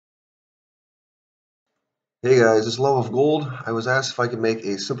Hey guys, it's Love of Gold. I was asked if I could make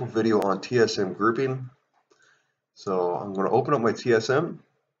a simple video on TSM grouping. So I'm going to open up my TSM. I'm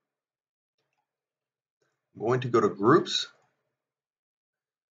going to go to Groups,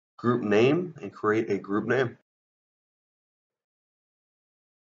 Group Name, and create a group name.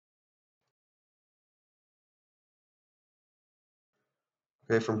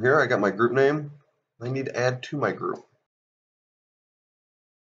 Okay, from here I got my group name. I need to add to my group.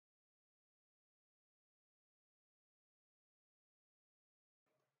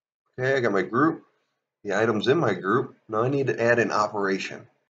 Okay, I got my group, the items in my group. Now I need to add an operation.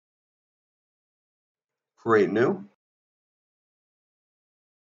 Create new.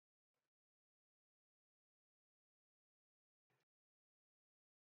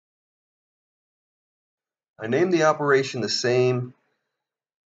 I name the operation the same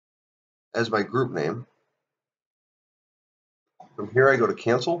as my group name. From here I go to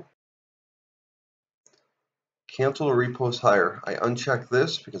cancel. Cancel or repost higher. I uncheck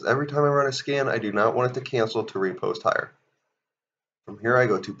this because every time I run a scan, I do not want it to cancel to repost higher. From here I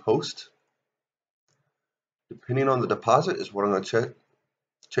go to post. Depending on the deposit is what I'm going to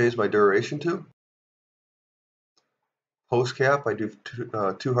change my duration to. Post cap I do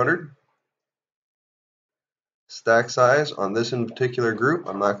 200. Stack size on this in particular group,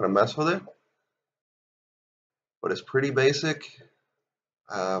 I'm not going to mess with it, but it's pretty basic.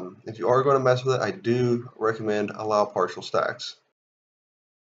 If you are going to mess with it, I do recommend allow partial stacks.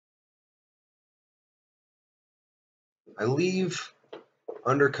 I leave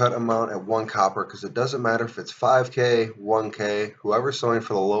undercut amount at 1 copper because it doesn't matter if it's 5K, 1K, whoever's selling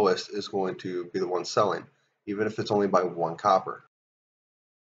for the lowest is going to be the one selling, even if it's only by 1 copper.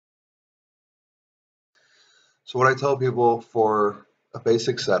 So what I tell people for a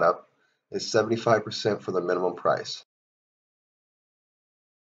basic setup is 75% for the minimum price.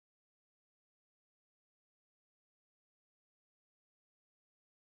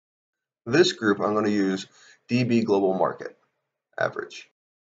 This group I'm going to use DB Global Market Average.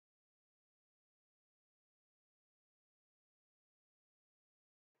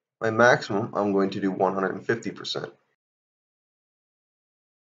 My maximum I'm going to do 150%.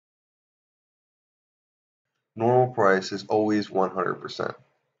 Normal price is always 100%.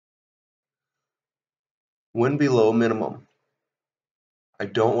 When below minimum, I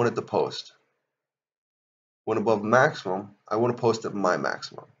don't want it to post. When above maximum, I want to post at my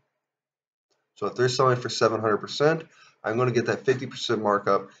maximum. So if they're selling for 700%, I'm going to get that 50%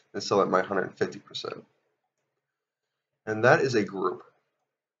 markup and sell at my 150%. And that is a group.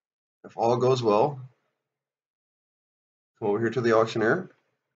 If all goes well, come over here to the auctioneer.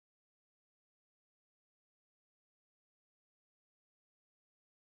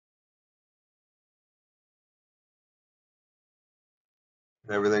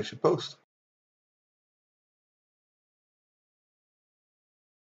 And everything should post.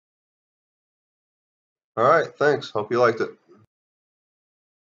 All right, thanks. Hope you liked it.